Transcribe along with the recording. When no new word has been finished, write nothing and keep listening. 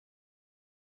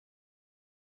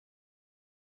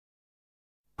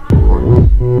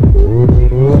Spartan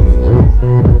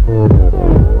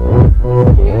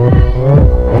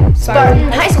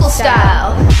high school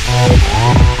style.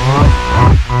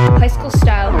 High school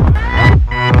style.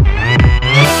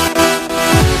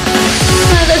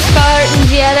 The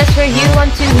Spartans, yeah, that's where you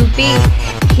want to be.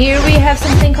 Here we have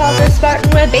something called the Spartan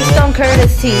way, based on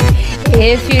courtesy.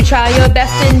 If you try your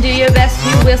best and do your best,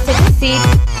 you will succeed.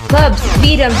 Clubs,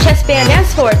 beat 'em, chess band, and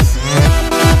sports.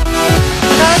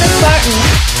 The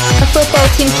Spartans. A football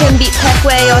team can beat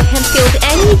Peckway or Hempfield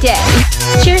any day.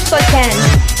 Cheers what can,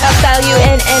 outstyle you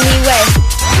in any way.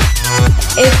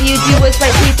 If you do what's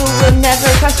right, people will never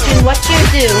question what you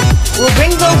do. We'll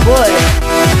bring the wood.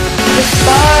 The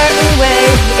Spartan way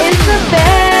is the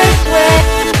best way.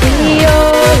 We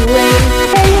always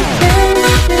pay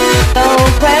attention. No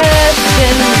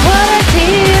question what our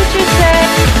teachers say.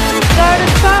 Garden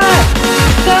spot,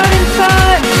 garden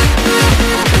spot.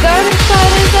 Garden spot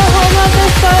is the home of the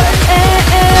Spartan.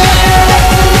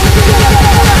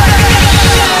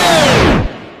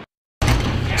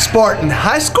 Spartan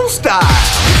high school style.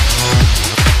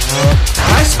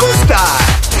 High school style.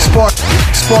 Spartan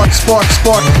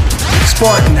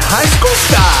high school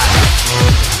style.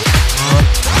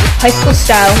 High school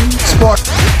style.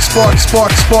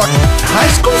 High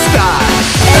school style.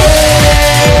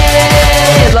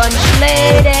 Hey, lunch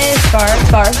lady.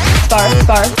 Spartan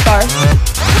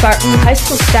high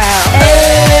school style.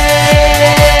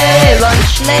 Hey,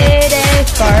 lunch lady.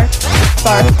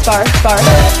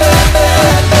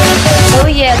 Oh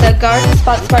yeah, the garden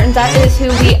spot Spartans, that is who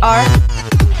we are.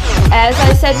 As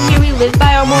I said, here we live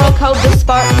by our moral code, the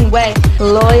Spartan way.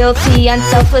 Loyalty,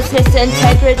 unselflessness,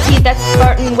 integrity, that's the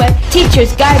Spartan way.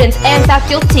 Teachers, guidance, and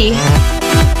faculty. We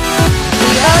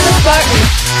are the Spartans.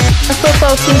 A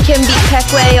football team can beat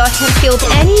Peckway or Hempfield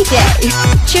any day.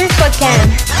 Cheers what can,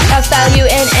 outstyle you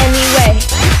in any way.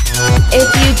 If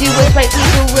you do what's right,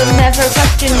 people will never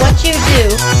question what you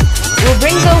do. We'll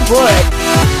bring the wood.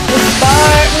 The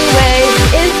Spartan way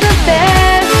is the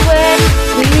best way.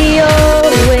 We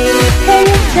always pay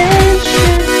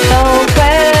attention. No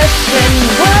question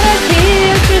what our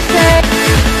teachers say.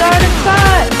 Garden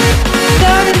spot,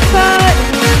 garden spot.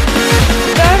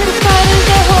 Garden spot is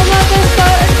the home of the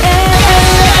Spartan.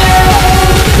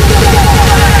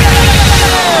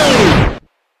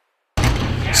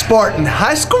 Spartan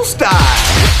high school style.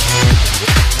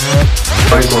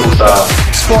 High school style.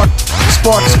 Sport.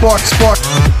 High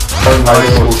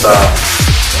school style.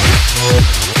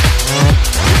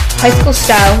 High school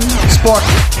style. Sport.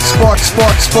 Spartan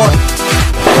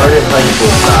high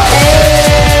school style.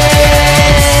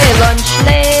 Hey, lunch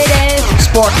lady.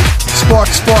 Sport.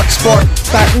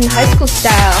 Spartan high school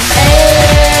style.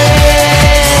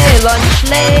 Hey, lunch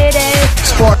lady.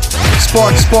 Sport.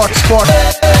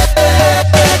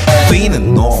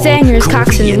 Singers,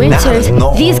 Cox, and Winters,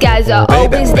 these guys are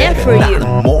always there for you.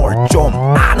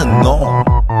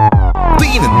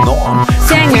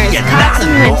 Singers, Cox,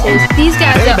 and Winters, these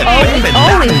guys are always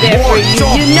there for you.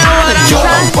 You know what I'm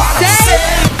trying to say?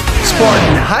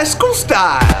 Spartan high school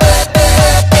style.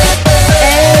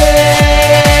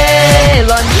 Hey,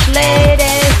 lunch lady.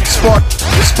 Sport.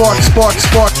 Spartan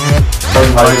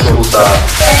high school style.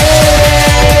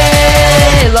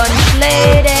 Hey, lunch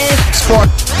lady. Sport.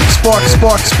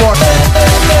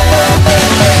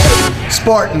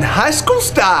 Spartan high school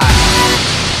style.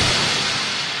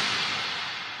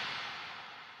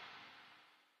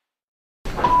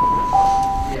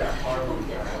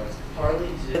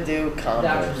 Do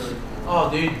Converse. Oh,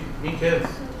 dude, me too.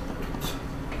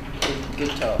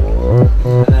 Good talk.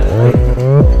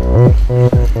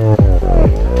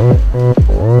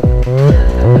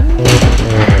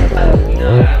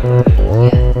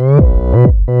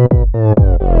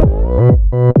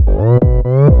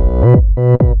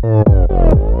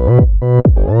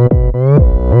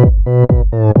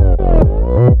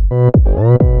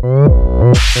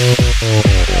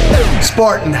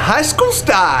 Spartan high school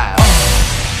style.